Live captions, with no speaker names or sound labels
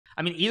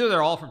I mean, either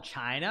they're all from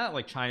China,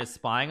 like China's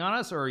spying on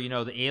us, or you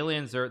know, the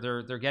aliens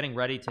they're getting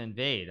ready to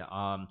invade.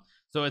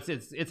 So it's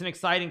an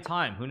exciting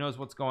time. Who knows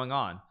what's going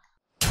on?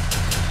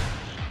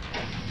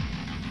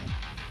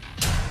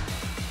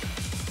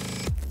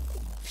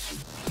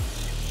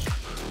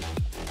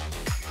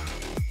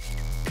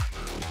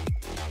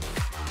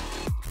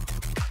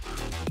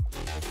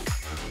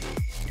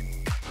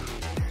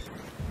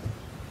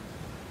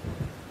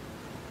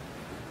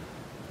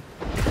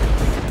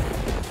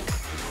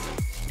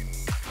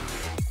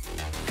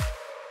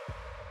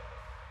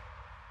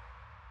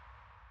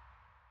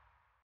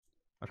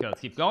 Okay,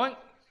 let's keep going.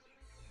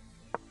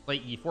 Play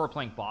E4,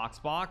 playing Box,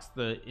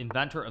 the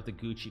inventor of the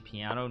Gucci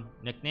piano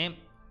nickname.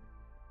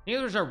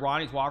 Neither are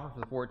Ronnie's Whopper for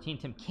the 14,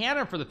 Tim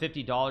Cannon for the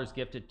 $50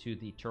 gifted to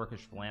the Turkish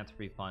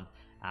philanthropy fund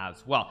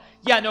as well.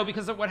 Yeah, no,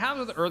 because what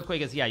happens with the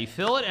earthquake is, yeah, you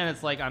feel it and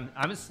it's like I'm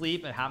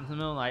asleep, it happens in the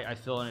middle of the night, I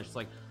feel it and it's just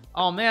like,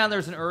 oh man,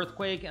 there's an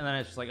earthquake, and then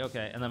it's just like,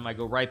 okay, and then I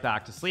go right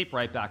back to sleep,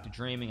 right back to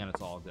dreaming, and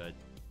it's all good.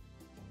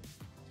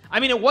 I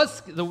mean,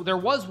 there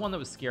was one that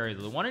was scary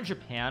though. The one in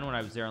Japan when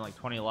I was there in like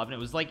 2011, it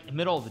was like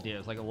middle of the day, it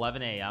was like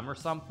 11 a.m. or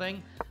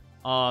something,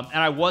 and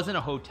I was in a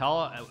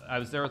hotel. I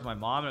was there with my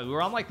mom, and we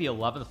were on like the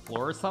 11th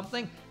floor or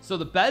something, so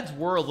the beds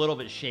were a little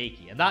bit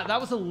shaky, and that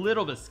was a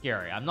little bit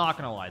scary. I'm not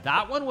gonna lie,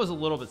 that one was a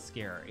little bit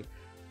scary.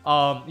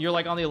 You're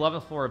like on the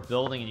 11th floor of a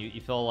building, and you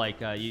feel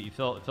like you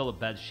feel the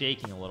bed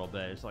shaking a little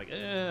bit. It's like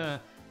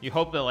you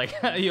hope that like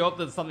you hope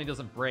that something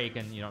doesn't break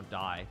and you don't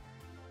die.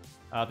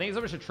 Thank you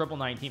so much to Triple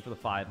 19 for the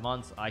 5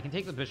 months. I can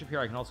take the bishop here.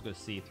 I can also go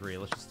C3.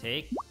 Let's just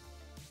take.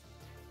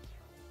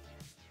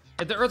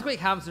 If the earthquake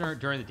happens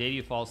during the day, do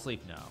you fall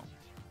asleep? No.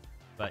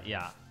 But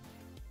yeah,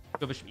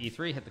 go bishop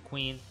E3, hit the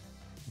queen.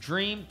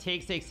 Dream,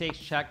 takes,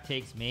 check,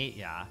 takes, mate.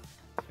 Yeah,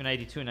 knight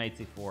D2 and knight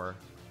C4.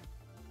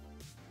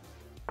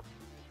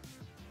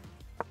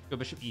 Go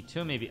bishop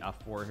E2, maybe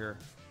F4 here.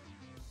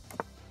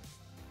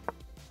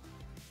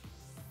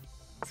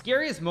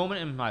 Scariest moment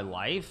in my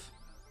life.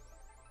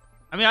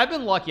 I mean, I've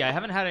been lucky. I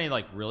haven't had any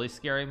like really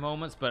scary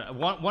moments, but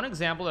one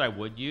example that I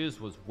would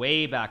use was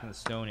way back in the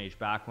Stone Age,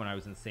 back when I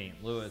was in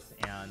St. Louis,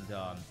 and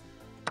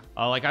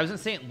like I was in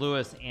St.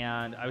 Louis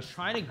and I was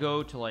trying to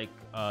go to like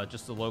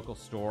just a local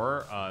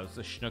store. It was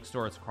a Schnook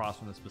store. It's across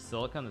from this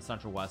Basilica in the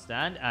Central West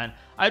End, and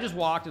I just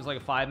walked. It was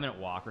like a 5-minute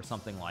walk or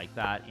something like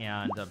that,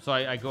 and so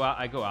I go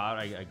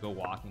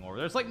walking over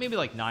there. It's like maybe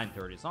like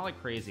 9:30. It's not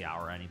like crazy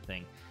hour or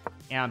anything,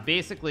 and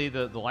basically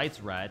the light's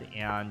red,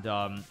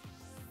 and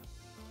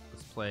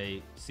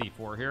play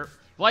C4 here.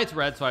 The light's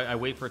red, so I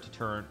wait for it to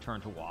turn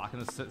to walk,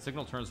 and the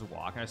signal turns to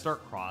walk, and I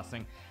start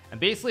crossing, and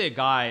basically a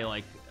guy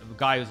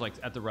who's like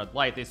at the red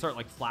light, they start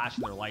like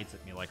flashing their lights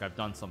at me like I've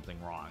done something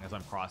wrong as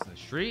I'm crossing the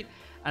street,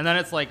 and then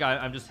it's like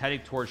I'm just heading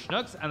towards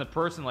Schnooks, and the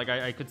person, like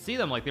I could see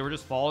them, like they were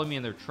just following me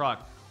in their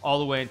truck all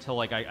the way until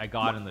like I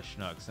got in the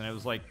Schnooks, and it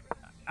was like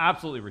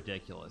absolutely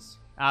ridiculous.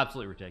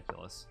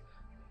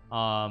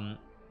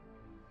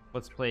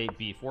 Let's play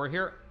B4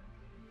 here.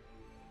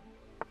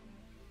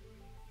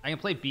 I can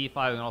play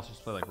B5 and also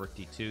just play like rook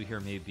D2 here,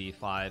 maybe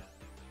B5.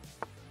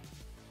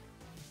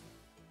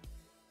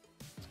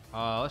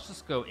 Let's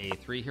just go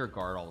A3 here,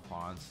 guard all the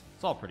pawns.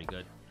 It's all pretty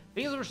good. I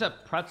think it's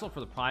that pretzel for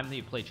the prime, then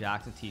you play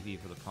Jackson TV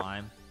for the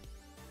prime.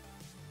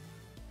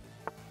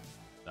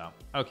 So,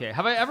 okay.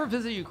 Have I ever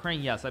visited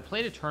Ukraine? Yes, I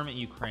played a tournament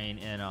in Ukraine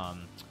in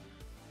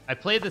I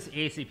played this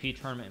ACP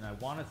tournament and I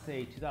want to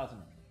say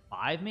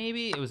 2005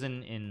 maybe. It was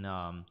in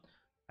I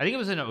think it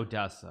was in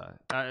Odessa.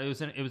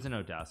 It was in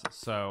Odessa.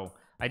 So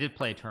I did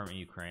play a tournament in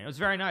Ukraine. It was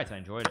very nice. I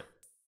enjoyed it.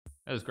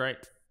 It was great.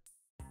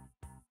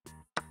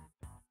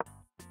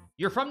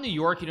 You're from New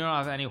York. You don't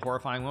have any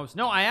horrifying moments?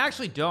 No, I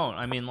actually don't.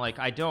 I mean, like,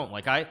 I don't.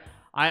 Like,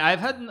 I've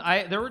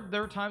had there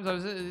were times I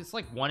was, it's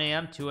like 1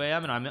 a.m., 2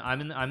 a.m., and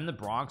I'm in the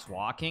Bronx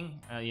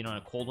walking, you know, on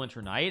a cold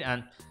winter night,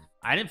 and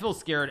I didn't feel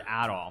scared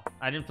at all.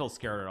 I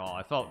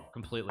felt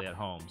completely at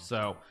home.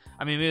 So,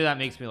 I mean, maybe that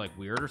makes me like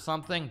weird or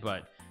something,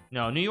 but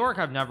no, New York,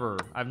 I've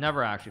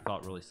never actually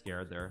felt really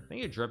scared there. I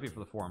think it's drippy for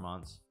the 4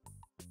 months.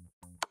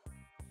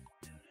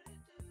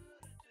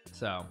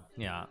 So,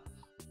 yeah.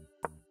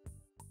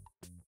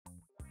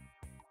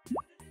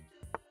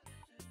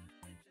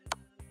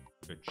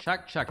 Good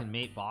check and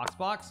mate box.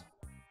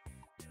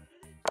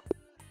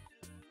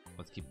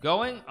 Let's keep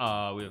going.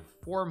 We have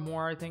 4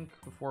 more, I think,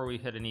 before we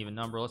hit an even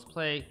number. Let's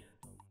play.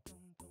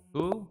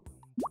 Who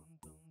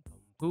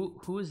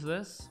is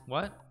this?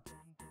 What?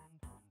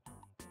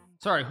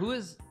 Sorry, who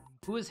is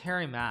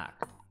Harry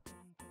Mack?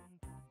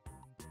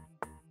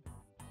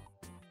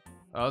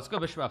 Let's go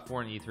bishop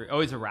f4 and e3. Oh,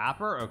 he's a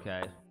rapper?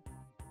 Okay.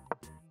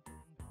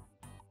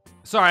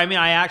 Sorry, I mean,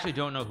 I actually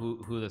don't know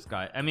who this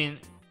guy. I mean,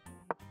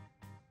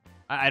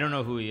 I don't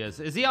know who he is.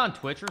 Is he on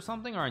Twitch or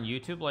something, or on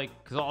YouTube? Like,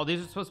 because all these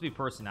are supposed to be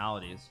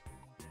personalities.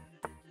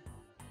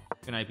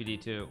 Good night,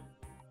 PD2.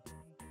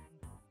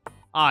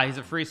 Ah, he's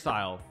a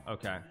freestyle.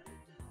 Okay.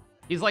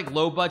 He's like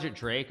low budget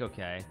Drake.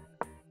 Okay.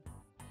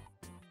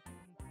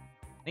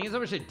 Thank you so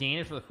much to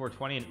Danish for the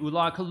 420 and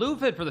Ulan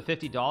Kalufid for the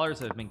 $50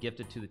 that have been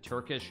gifted to the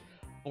Turkish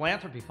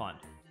philanthropy fund.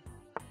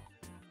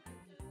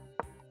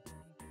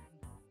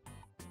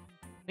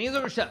 Thank you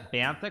so much to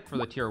Banthic for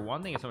the tier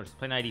 1. Thank you so much. Let's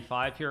play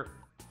 95 here.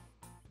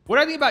 What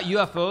do I think about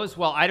UFOs?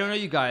 Well, I don't know,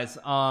 you guys.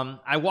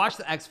 I watched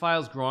the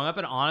X-Files growing up,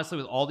 and honestly,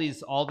 with all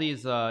these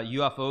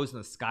UFOs in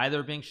the sky that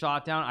are being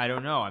shot down, I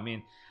don't know. I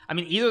mean,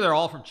 either they're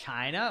all from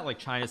China, like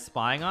China's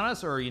spying on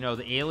us, or you know,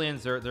 the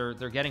aliens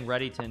they're getting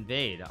ready to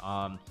invade.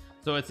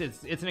 So it's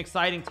an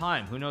exciting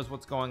time. Who knows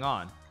what's going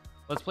on?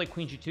 Let's play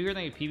Queen G2 here.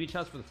 Thank you, PB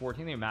chest for the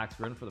 14. Thank you, Max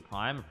Run for the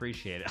prime.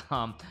 Appreciate it.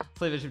 Let's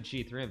play Bishop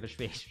G3 and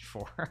Bishop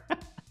H4.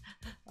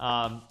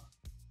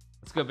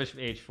 Let's go Bishop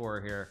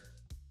H4 here.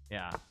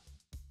 Yeah.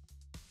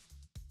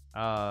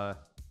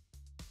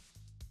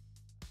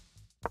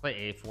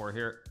 Play A4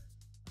 here.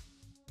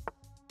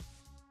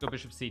 Go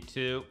Bishop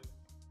C2.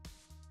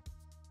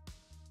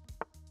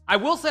 I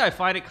will say I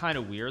find it kind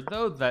of weird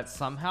though that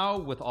somehow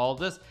with all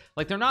this,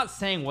 like, they're not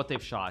saying what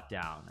they've shot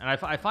down, and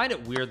I find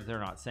it weird that they're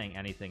not saying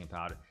anything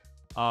about it.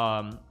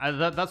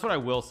 That's what I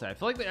will say. I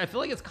feel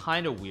like it's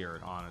kind of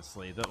weird,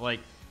 honestly, that like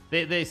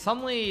they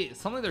suddenly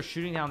they're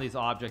shooting down these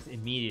objects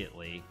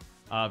immediately,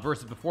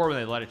 versus before when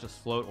they let it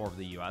just float over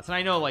the US. And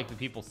I know, like, the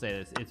people say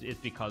this, it's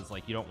because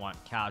like you don't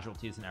want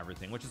casualties and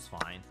everything, which is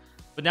fine,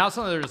 but now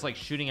suddenly they're just like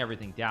shooting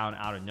everything down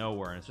out of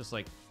nowhere, and it's just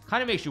like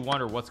kind of makes you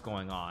wonder what's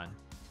going on.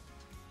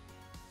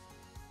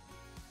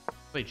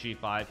 Play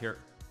G5 here.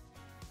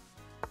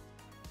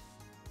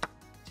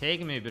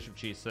 Taking maybe Bishop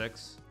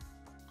G6.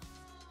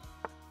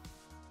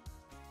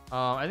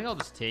 I think I'll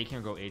just take here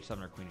and go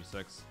H7 or Queen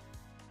G6.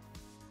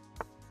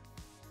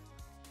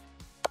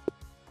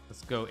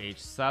 Let's go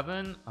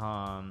H7.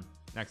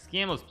 Next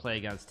game, let's play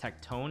against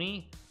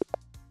Tectoni.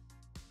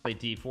 Play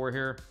D4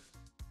 here. I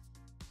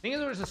think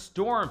there was a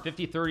Storm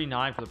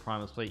 5039 for the prime.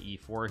 Let's play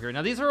E4 here.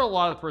 Now these are a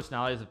lot of the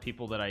personalities of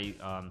people that I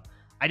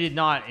did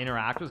not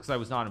interact with because I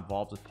was not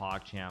involved with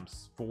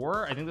PogChamps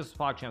 4. I think this is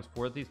PogChamps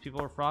 4 that these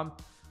people are from.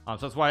 So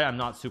that's why I'm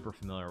not super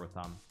familiar with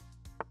them.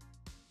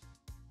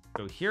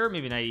 Go here,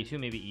 maybe knight E2,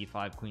 maybe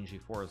E5, Queen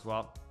G4 as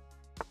well.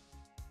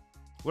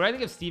 What I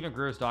think of Stephen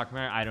Greer's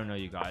documentary, I don't know,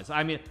 you guys.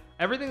 I mean,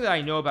 everything that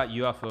I know about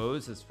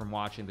UFOs is from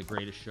watching the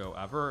greatest show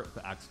ever,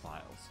 the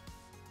X-Files.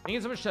 Thank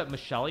you so much to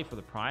Michelle for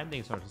the prime. Thank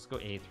you so much. Let's go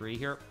A3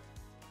 here.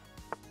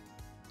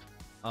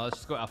 Let's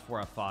just go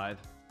F4,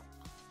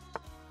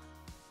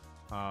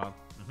 F5.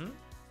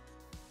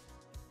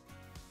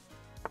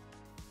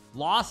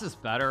 Loss is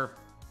better,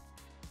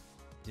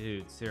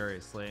 dude.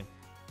 Seriously,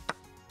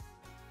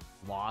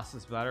 loss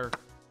is better.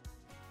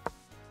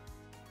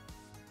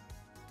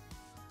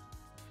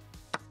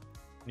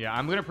 Yeah,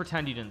 I'm gonna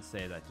pretend you didn't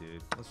say that,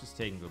 dude. Let's just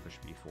take and go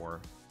Bishop E4.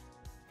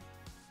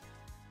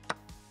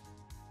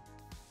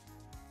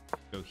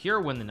 Go here,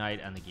 win the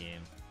knight, end the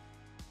game.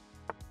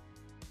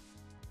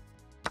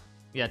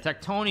 Yeah,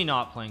 Tectoni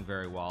not playing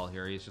very well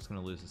here. He's just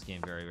gonna lose this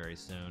game very, very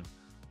soon.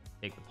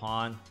 Take the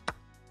pawn.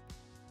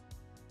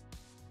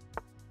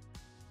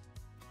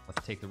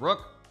 Let's take the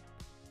rook.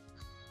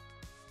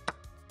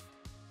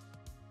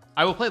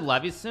 I will play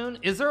Levy soon.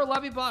 Is there a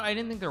Levy bot? I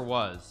didn't think there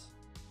was.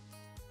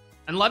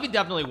 And Levy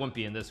definitely wouldn't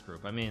be in this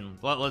group. I mean,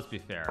 let's be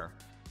fair.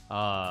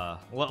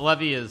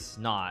 Levy is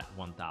not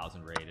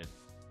 1000 rated.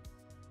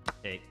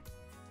 Take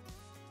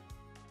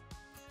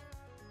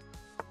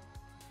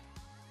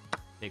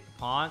the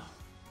pawn.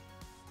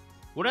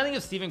 What do I think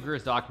of Stephen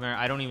Greer's documentary?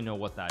 I don't even know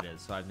what that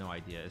is, so I have no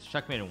idea. It's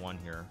checkmate in 1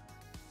 here.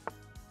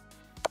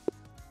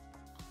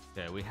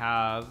 Okay, we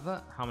have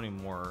how many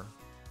more?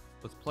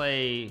 Let's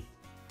play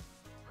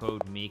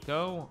Code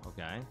Miko.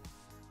 Okay,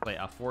 play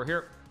F4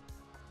 here.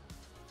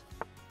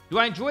 Do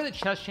I enjoy the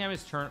chess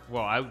champion's turn?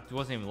 Well, I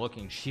wasn't even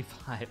looking.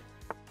 G5.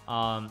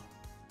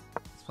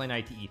 Let's play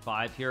knight to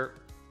E5 here.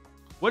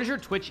 What is your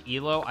Twitch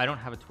elo? I don't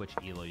have a Twitch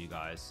elo, you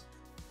guys.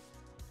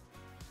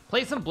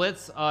 Play some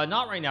blitz.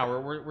 Not right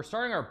now. We're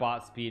starting our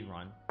bot speed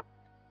run,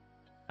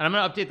 and I'm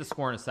gonna update the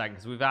score in a second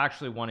because we've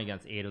actually won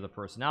against 8 of the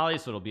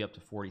personalities, so it'll be up to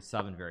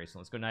 47 very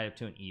soon. Let's go knight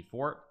F2 and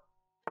E4.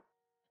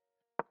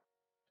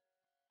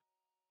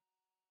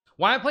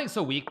 Why am I playing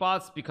so weak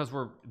bots? Because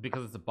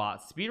it's a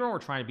bot speedrun. We're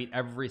trying to beat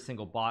every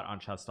single bot on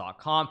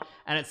chess.com,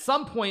 and at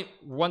some point,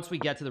 once we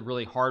get to the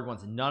really hard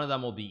ones, none of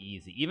them will be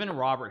easy. Even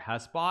Robert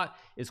Hess bot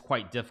is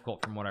quite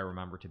difficult from what I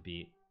remember to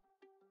beat.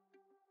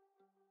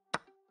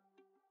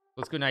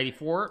 Let's go knight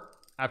E4.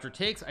 After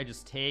takes, I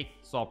just take.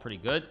 It's all pretty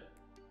good.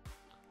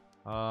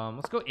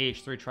 Let's go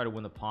H3, try to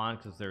win the pawn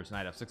because there's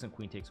knight F6 and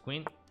queen takes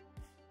queen.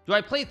 Do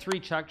I play 3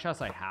 check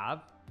chess? I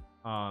have.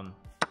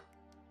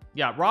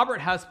 Yeah,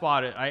 Robert Hess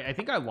bought it. I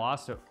think I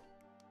lost it.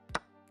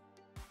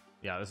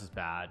 Yeah, this is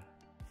bad.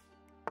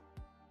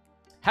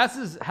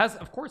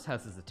 Of course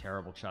Hess is a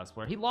terrible chess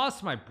player. He lost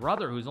to my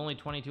brother who's only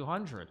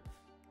 2200.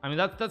 I mean,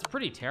 that's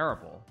pretty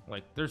terrible.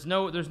 Like, there's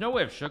no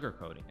way of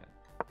sugarcoating it.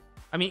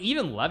 I mean,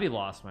 even Levy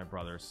lost my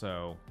brother,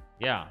 so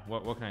yeah,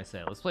 what can I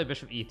say? Let's play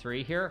Bishop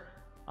E3 here.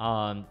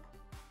 F5.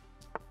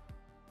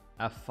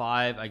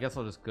 I guess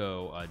I'll just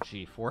go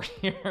G4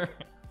 here.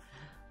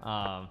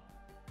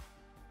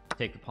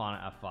 Take the pawn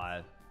at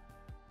F5.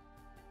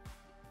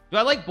 Do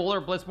I like bullet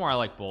or blitz more? I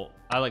like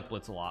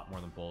blitz a lot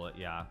more than bullet.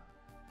 Yeah.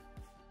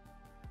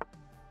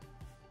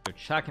 Go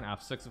check and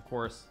F6, of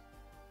course.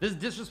 This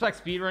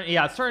disrespect speedrun.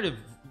 Yeah, it's starting to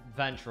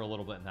venture a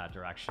little bit in that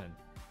direction.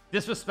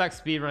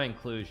 Disrespect speedrun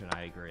inclusion.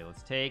 I agree.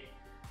 Let's take.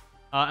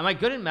 Am I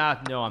good at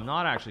math? No, I'm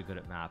not actually good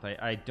at math.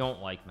 I don't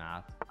like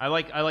math. I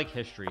like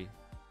history.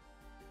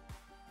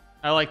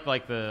 I like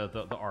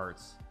the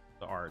arts.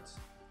 The arts.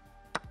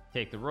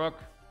 Take the rook.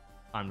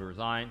 Time to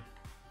resign.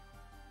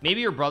 Maybe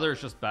your brother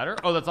is just better.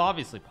 Oh, that's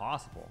obviously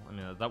possible. I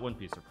mean, that wouldn't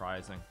be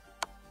surprising.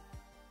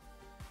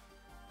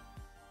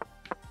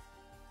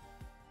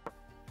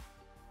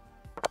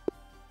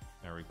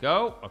 There we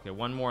go. Okay,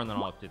 one more and then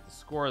I'll update the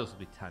score. This will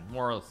be 10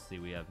 more. Let's see.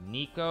 We have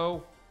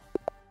Nico.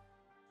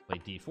 Play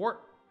d4.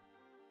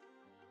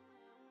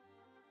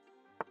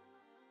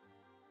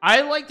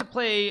 I like to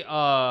play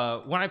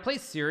when I play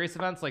serious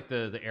events like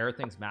the Air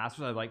Things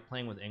Masters. I like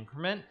playing with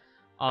increment.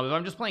 If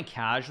I'm just playing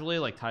casually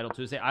like Title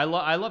Tuesday, I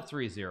love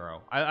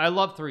 3-0. I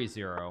love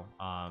 3-0.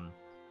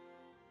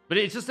 But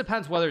it just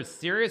depends whether it's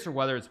serious or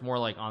whether it's more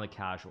like on the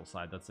casual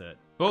side. That's it.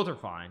 Both are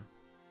fine.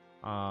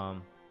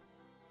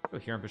 Go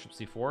here on bishop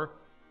c4.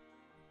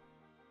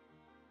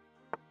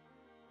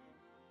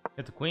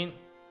 Hit the queen.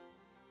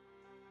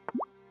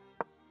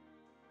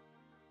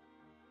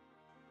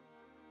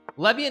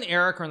 Levy and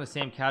Eric are in the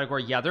same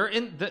category. Yeah, they're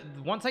in the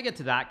once I get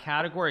to that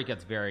category, it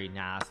gets very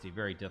nasty,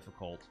 very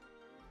difficult.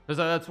 Because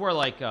that's where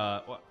like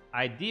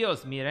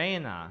Adios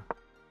Mirena.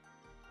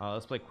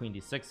 Let's play queen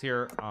d6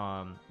 here.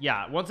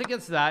 Yeah, once it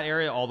gets to that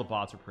area, all the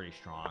bots are pretty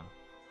strong.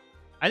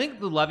 I think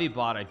the Levy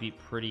bot I beat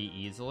pretty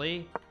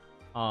easily,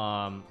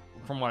 from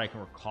what I can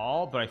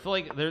recall. But I feel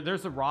like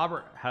there's a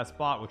Robert Hess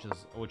bot,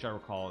 which I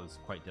recall is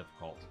quite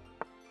difficult.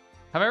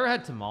 Have I ever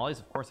had tamales?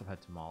 Of course I've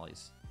had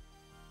tamales.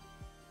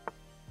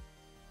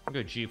 I'll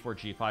go g4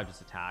 g5,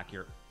 just attack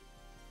here.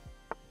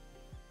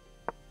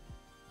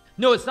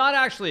 No, it's not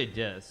actually a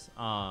diss.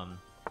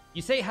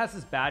 You say Hess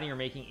is bad and you're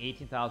making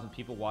 18,000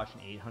 people watch an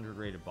 800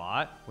 rated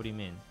bot. What do you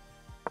mean?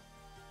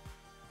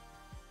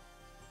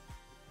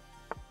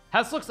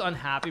 Hess looks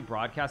unhappy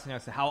broadcasting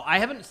next to how I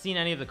haven't seen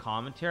any of the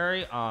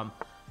commentary.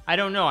 I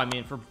don't know. I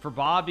mean, for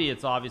Bobby,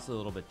 it's obviously a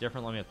little bit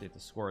different. Let me update the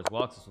score as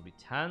well, because this will be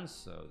 10,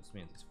 so this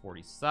means it's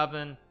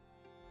 47.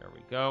 There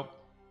we go.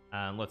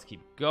 And let's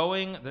keep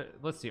going.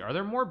 Let's see. Are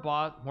there more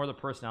of the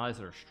personalities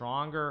that are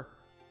stronger?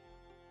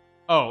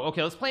 Oh,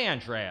 okay. Let's play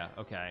Andrea.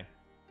 Okay,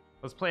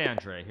 let's play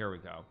Andrea. Here we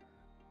go.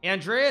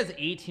 Andrea is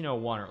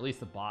 1801, or at least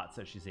the bot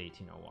says she's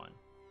 1801.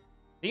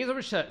 Thank you so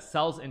much that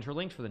sells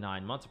interlinked for the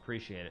 9 months.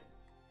 Appreciate it.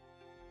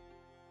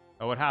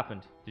 Oh, what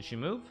happened? Did she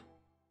move?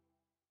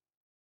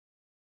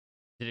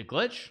 Did it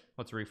glitch?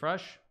 Let's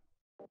refresh.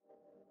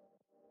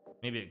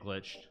 Maybe it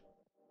glitched.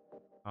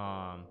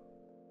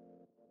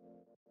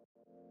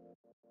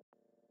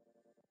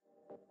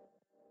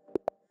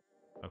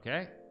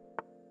 Okay.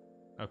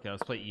 Okay,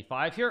 let's play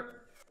e5 here.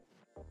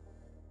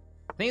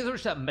 Things are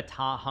set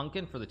Mata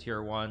Hunkin for the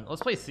tier 1.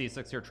 Let's play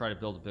c6 here, try to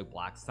build a big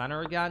black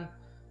center again.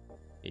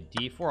 Okay,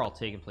 d4, I'll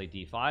take and play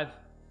d5.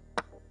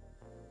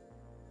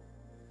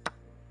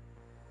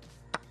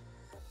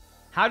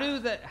 How do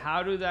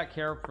that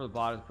care for the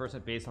bot as a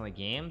person based on the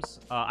games?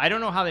 I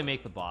don't know how they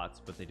make the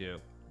bots, but they do.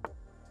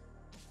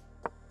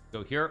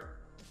 Go here.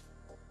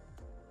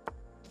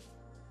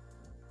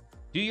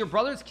 Do your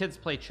brother's kids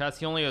play chess?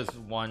 He only has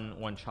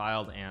one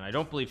child, and I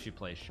don't believe she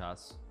plays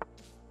chess.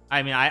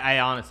 I mean, I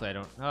honestly I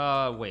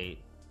don't. Wait.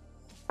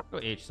 Go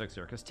h6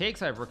 here, because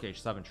takes I have rook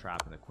h7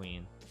 trapping the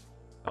queen.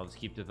 I'll just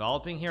keep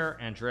developing here.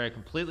 Andrea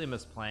completely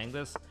missed playing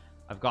this.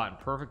 I've gotten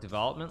perfect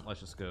development. Let's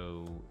just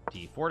go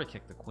d4 to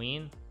kick the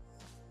queen.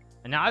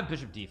 And now I have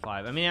bishop d5.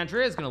 I mean,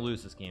 Andrea is going to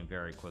lose this game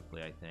very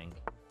quickly, I think.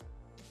 I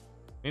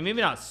mean,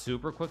 maybe not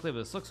super quickly, but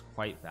this looks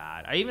quite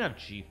bad. I even have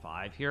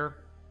g5 here.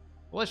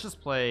 Well, let's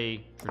just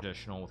play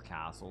traditional with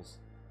castles.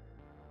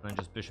 And then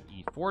just bishop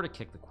e4 to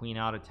kick the queen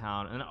out of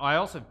town. And I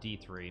also have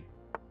d3.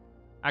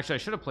 Actually, I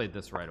should have played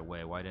this right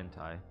away. Why didn't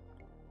I?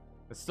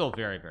 It's still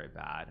very, very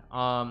bad.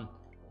 Now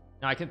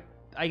I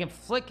can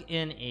flick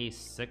in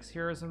a6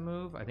 here as a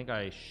move. I think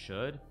I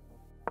should.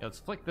 Yeah, let's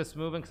flick this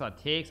move in, because on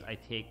takes I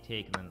take,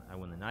 and then I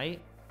win the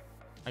knight.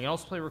 I can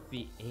also play rook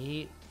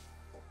b8.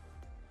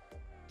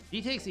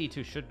 D takes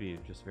e2 should be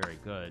just very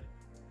good.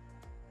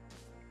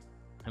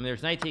 I mean,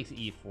 there's knight takes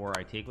e4.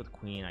 I take with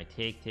queen. I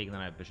take, and then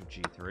I have bishop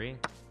g3.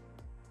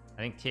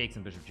 I think takes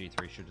and bishop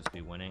g3 should just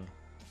be winning,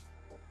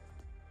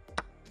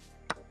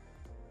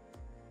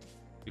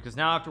 because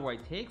now after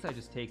white takes, I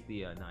just take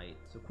the knight.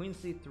 So queen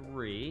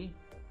c3,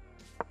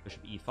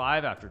 bishop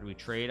e5. After we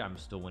trade, I'm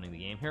still winning the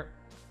game here.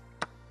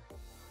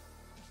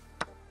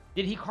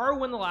 Did Hikaru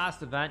win the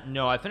last event?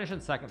 No, I finished in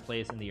second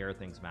place in the Air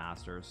Things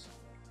Masters.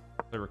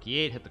 Play rook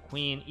e8, hit the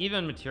queen.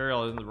 Even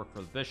material, in the rook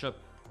for the bishop.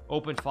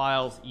 Open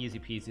files, easy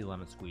peasy,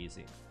 lemon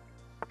squeezy.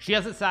 She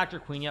hasn't sacked her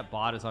queen yet.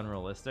 Bot is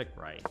unrealistic.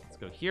 Right. Let's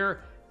go here,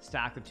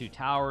 stack the 2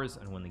 towers,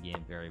 and win the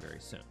game very, very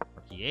soon.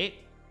 Rook e8.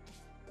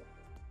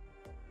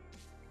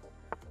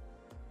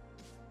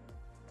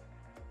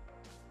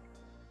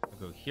 I'll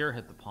go here,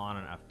 hit the pawn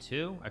on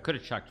f2. I could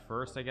have checked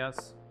first, I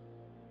guess.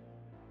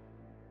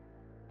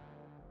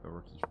 Go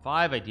rook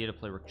e5. Idea to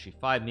play rook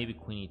g5, maybe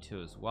queen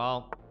e2 as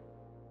well.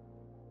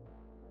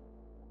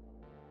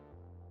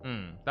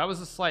 That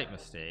was a slight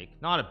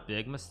mistake, not a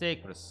big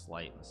mistake, but a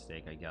slight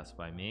mistake, I guess,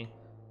 by me.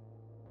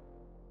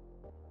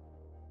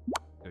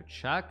 Go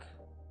check.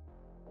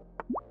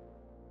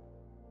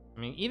 I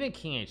mean, even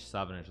king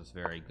h7 is just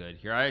very good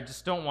here. I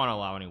just don't want to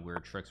allow any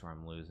weird tricks where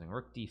I'm losing.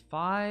 Rook d5.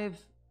 I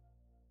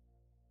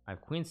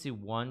have queen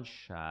c1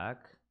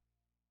 check.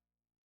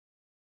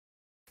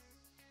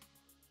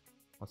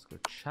 Let's go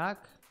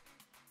check.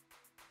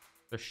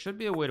 There should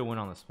be a way to win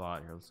on the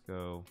spot here. Let's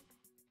go.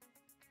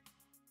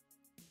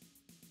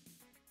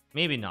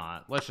 Maybe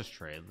not. Let's just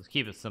trade. Let's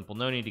keep it simple.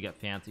 No need to get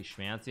fancy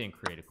schmancy and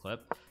create a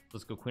clip.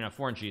 Let's go queen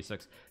f4 and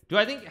g6. Do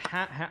I think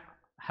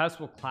Hess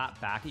will clap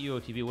back at you,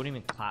 OTB? What do you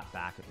mean clap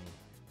back at me?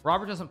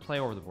 Robert doesn't play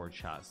over the board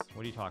chess.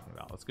 What are you talking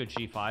about? Let's go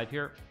g5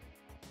 here.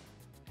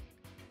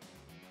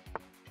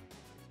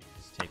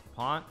 Just take the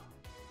pawn.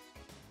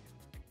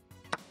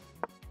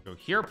 Go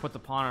here, put the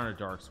pawn on a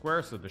dark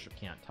square so the bishop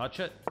can't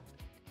touch it.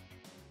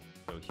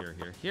 Go here,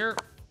 here, here.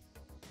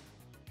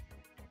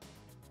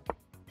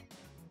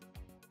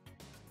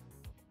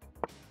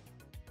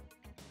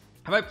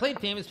 Have I played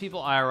famous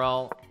people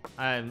IRL?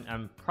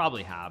 I'm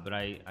probably have, but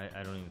I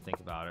don't even think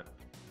about it.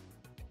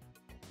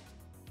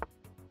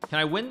 Can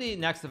I win the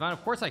next event?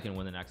 Of course I can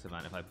win the next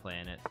event if I play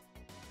in it.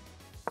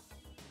 I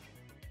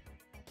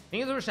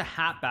think it's just a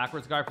hat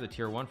backwards guy for the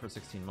tier 1 for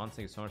 16 months.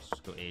 Thank you so much.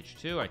 Just go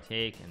h2. I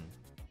take and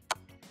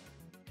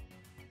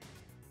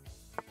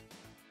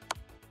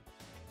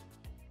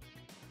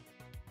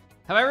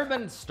have I ever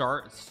been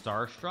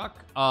starstruck?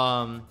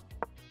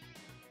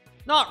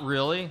 Not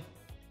really.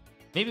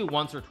 Maybe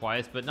once or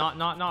twice, but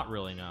not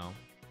really, no.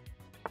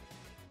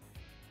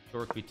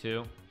 Rook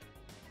b2.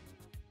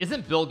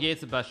 Isn't Bill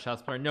Gates the best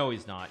chess player? No,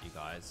 he's not, you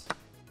guys.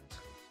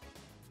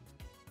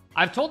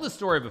 I've told this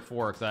story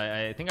before because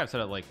I think I've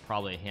said it like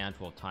probably a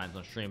handful of times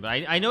on stream, but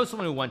I know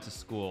someone who went to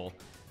school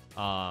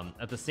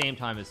at the same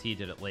time as he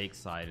did at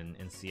Lakeside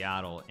in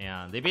Seattle,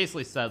 and they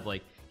basically said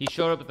like he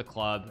showed up at the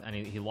club and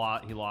he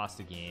lost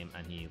a game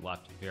and he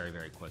left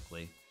very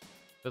quickly.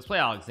 Let's play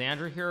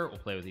Alexandra here. We'll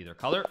play with either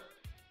color.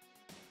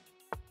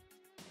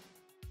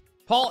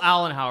 Paul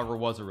Allen, however,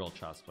 was a real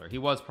chess player. He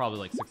was probably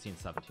like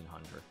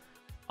 1700.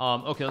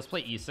 Okay, let's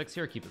play e6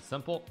 here. Keep it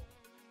simple.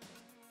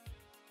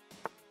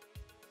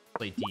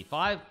 Play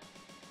d5.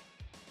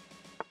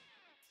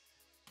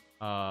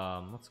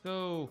 Let's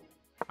go.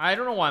 I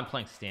don't know why I'm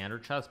playing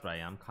standard chess, but I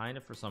am kind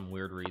of for some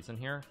weird reason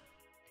here.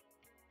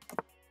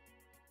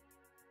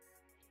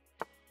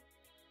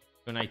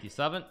 Go knight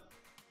d7.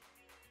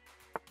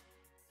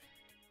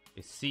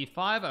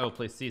 c5. I will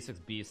play c6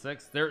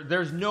 b6.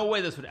 There's no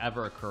way this would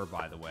ever occur,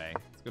 by the way.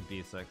 Let's go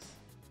b6.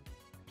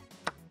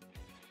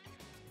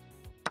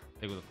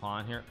 Take with a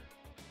pawn here.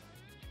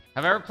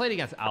 Have I ever played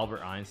against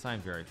Albert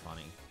Einstein? Very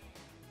funny.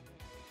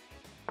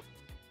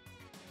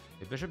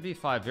 Okay, bishop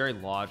b5, very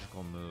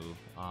logical move.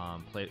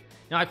 Played.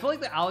 Now I feel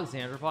like the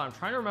Alexandra bot, I'm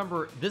trying to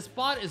remember, this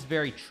bot is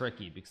very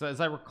tricky because as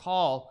I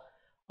recall,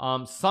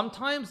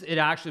 sometimes it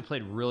actually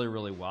played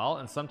really well,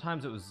 and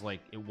sometimes it was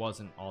like it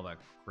wasn't all that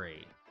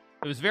great.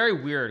 It was very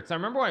weird because I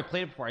remember when I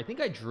played it before, I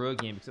think I drew a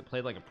game because it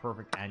played like a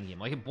perfect end game.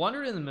 Like it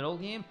blundered in the middle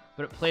game,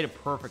 but it played a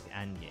perfect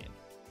end game.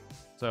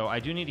 So I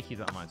do need to keep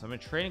that in mind. So I'm going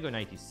to trade and go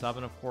knight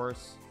d7, of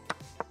course.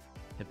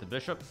 Hit the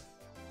bishop.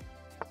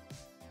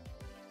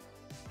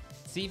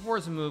 c4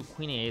 is a move.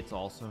 Queen a8 is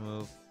also a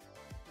move.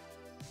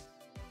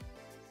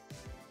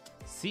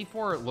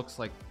 c4 looks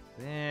like,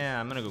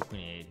 I'm going to go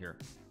queen a8 here.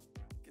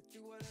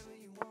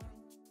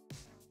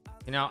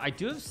 Okay, now I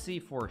do have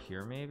c4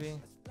 here, maybe.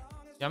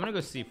 Yeah, I'm gonna go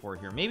c4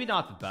 here. Maybe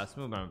not the best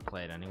move, but I'm gonna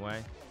play it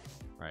anyway.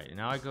 All right, and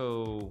now I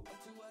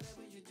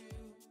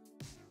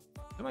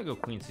might go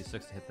queen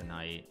c6 to hit the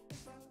knight.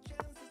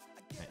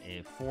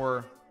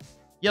 a4.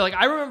 Yeah, like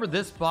I remember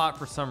this bot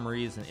for some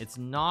reason. It's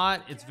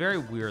very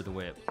weird the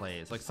way it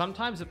plays. Like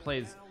sometimes it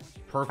plays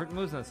perfect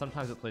moves, and then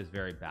sometimes it plays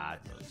very bad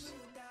moves.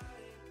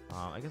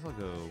 I guess I'll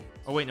go.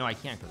 Oh wait, no, I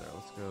can't go there.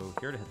 Let's go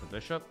here to hit the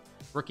bishop.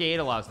 Rook a8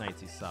 allows knight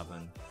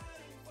c7.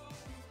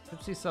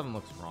 Bishop c7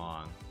 looks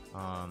wrong.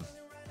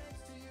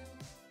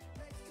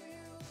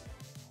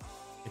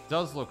 It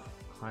does look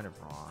kind of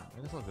wrong.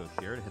 I guess I'll go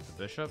here to hit the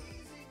bishop.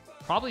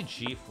 Probably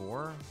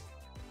g4.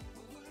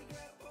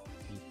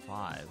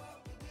 e5.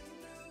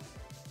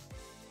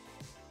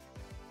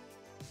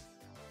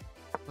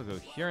 I'll go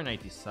here,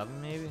 knight d7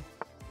 maybe.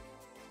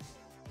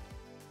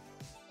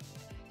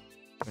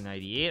 Go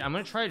knight e8. I'm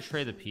going to try to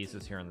trade the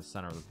pieces here in the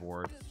center of the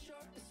board.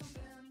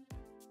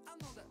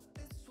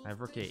 I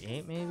have rook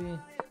a8 maybe.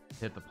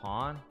 Hit the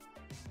pawn.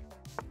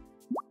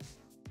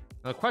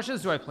 Now the question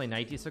is, do I play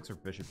knight d6 or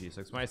bishop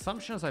d6? My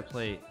assumption is I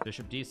play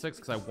bishop d6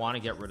 because I want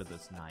to get rid of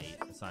this knight,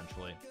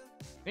 essentially.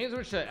 I think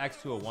switch to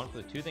x201 for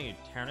the 2 thing, you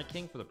Ternate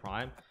King for the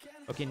prime.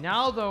 Okay,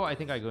 now though, I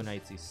think I go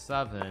knight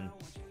c7.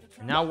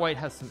 And now white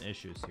has some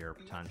issues here,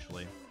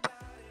 potentially.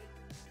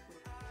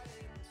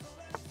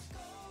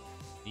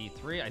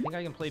 b3, I think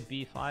I can play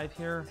b5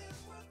 here.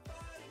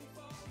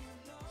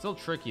 Still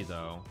tricky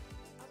though.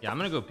 Yeah, I'm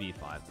gonna go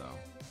b5 though.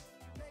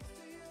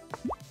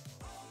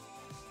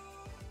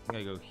 I think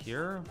I go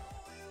here.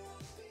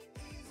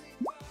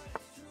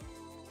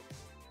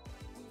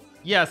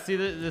 Yeah, see,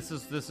 this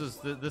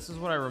is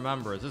what I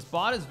remember. This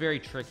bot is very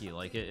tricky.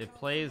 Like it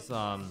plays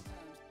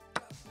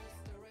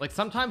like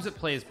sometimes it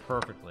plays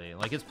perfectly.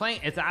 Like it's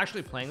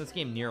actually playing this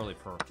game nearly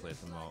perfectly at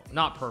the moment.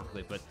 Not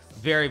perfectly, but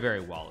very, very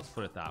well. Let's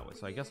put it that way.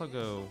 So I guess I'll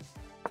go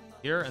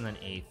here and then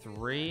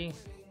A3,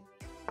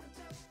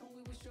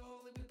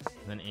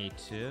 and then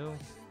A2.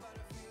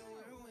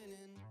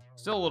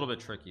 Still a little bit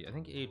tricky. I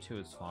think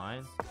A2 is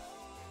fine.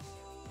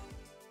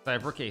 I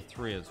have rook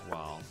A3 as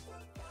well.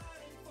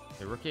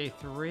 Okay, rook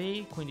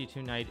A3, queen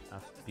D2, knight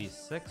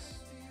FB6.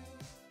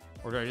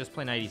 Or do I just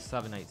play knight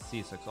E7, knight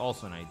C6?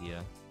 Also an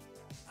idea.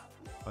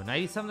 Oh,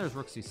 knight E7, there's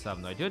rook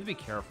C7 though. I do have to be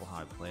careful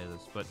how I play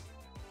this, but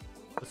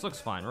this looks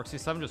fine. Rook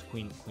C7, just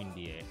queen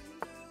D8.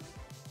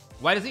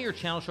 Why doesn't your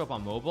channel show up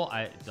on mobile?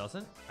 It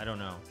doesn't? I don't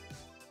know.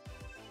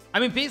 I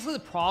mean, basically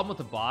the problem with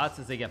the bots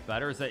as they get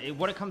better is that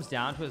what it comes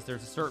down to is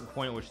there's a certain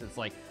point at which it's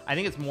like, I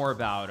think it's more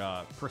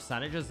about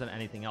percentages than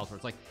anything else, where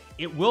it's like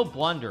it will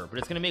blunder, but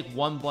it's going to make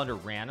one blunder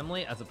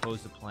randomly as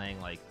opposed to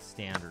playing like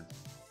standard.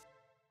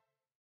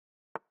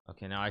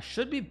 Okay, now I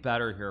should be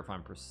better here if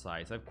I'm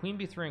precise. I have queen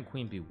B3 and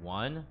queen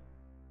B1,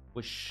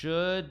 which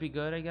should be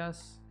good, I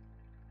guess.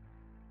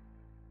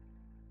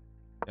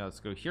 Yeah, let's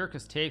go here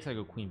because takes. I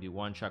go queen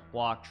B1, check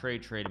block,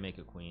 trade to make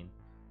a queen.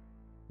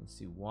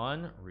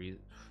 C1,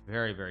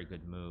 very, very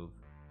good move.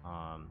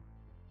 Wow,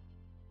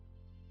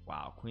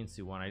 queen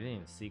C1. I didn't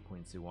even see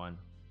queen C1.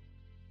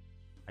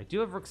 I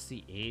do have rook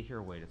C8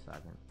 here. Wait a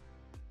second.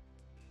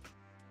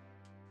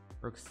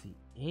 Rook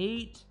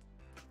C8,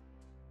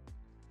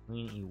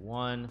 queen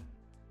E1.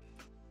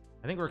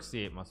 I think rook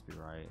C8 must be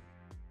right.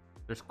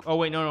 There's oh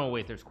wait, no,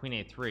 wait, there's queen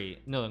A3.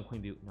 No, then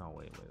queen B. No,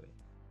 wait.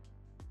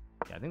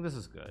 Yeah, I think this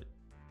is good.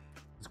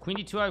 It's queen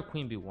D2. I have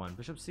queen B1,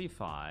 bishop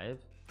C5.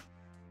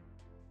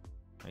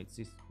 Knight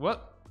C.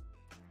 What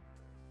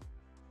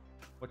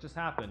just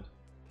happened?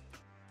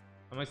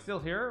 Am I still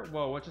here?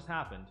 Whoa, what just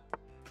happened?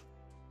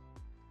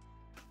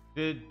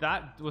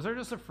 Was there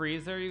just a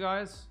freeze there, you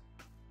guys?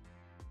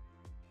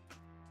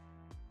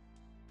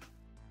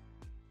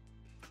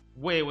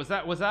 Wait, was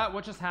that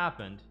what just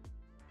happened?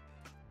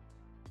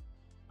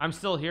 I'm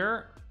still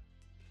here?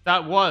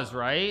 That was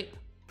right.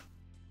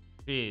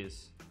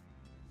 Jeez.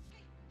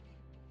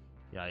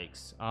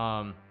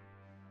 Yikes.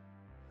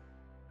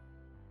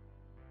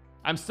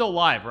 I'm still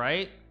live,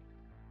 right?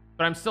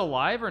 But I'm still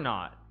live or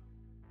not?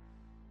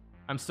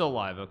 I'm still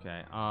live.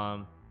 Okay.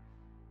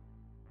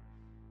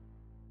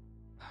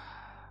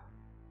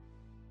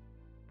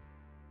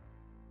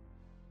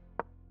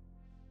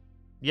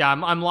 Yeah,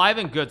 I'm live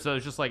and good, so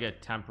it's just like a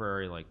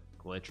temporary like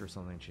glitch or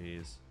something.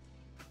 Jeez.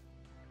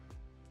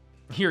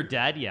 You're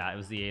dead? Yeah, it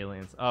was the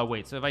aliens. Oh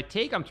wait, so if I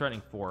take, I'm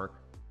threatening fork.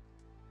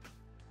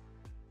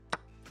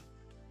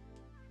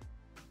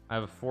 I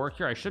have a fork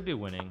here. I should be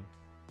winning.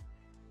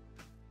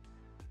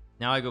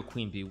 Now I go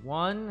queen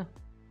B1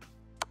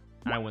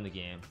 and I win the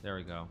game. There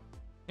we go.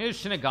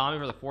 Here's Shinigami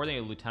for the 4th thing,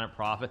 a Lieutenant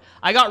Prophet.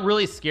 I got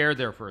really scared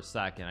there for a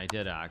second. I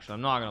did actually.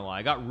 I'm not gonna lie.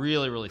 I got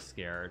really, really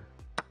scared.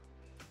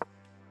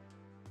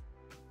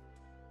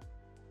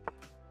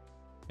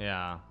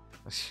 Yeah.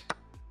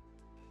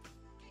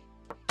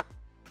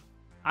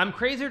 I'm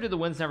crazier. Do the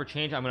wins never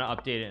change? I'm gonna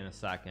update it in a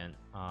second.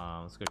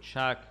 Let's go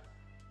check.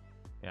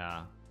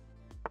 Yeah.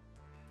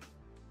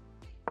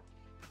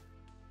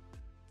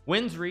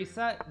 Wins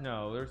reset?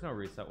 No, there's no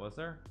reset, was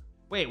there?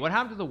 Wait, what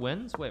happened to the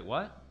wins? Wait,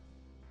 what?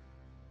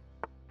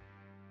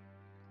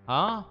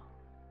 Huh?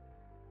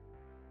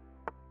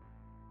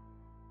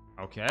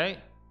 Okay.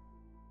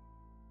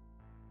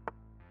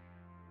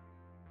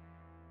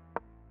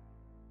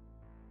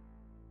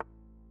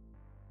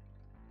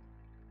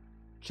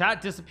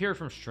 Chat disappeared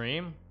from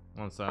stream.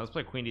 One second. Let's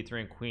play queen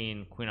D3 and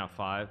queen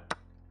F5.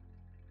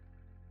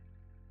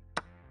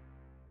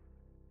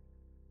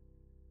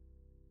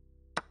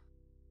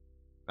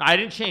 I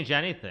didn't change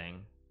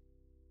anything.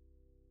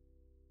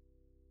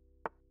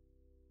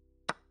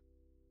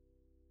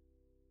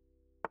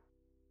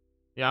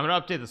 Yeah, I'm gonna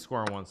update the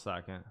score in 1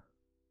 second.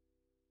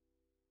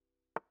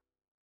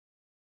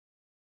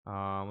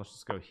 Let's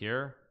just go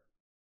here.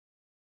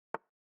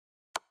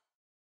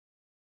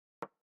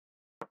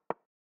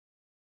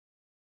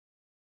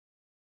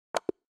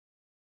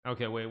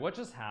 Okay, wait, what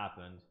just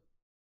happened?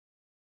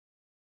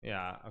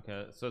 Yeah,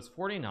 okay, so it's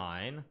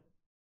 49.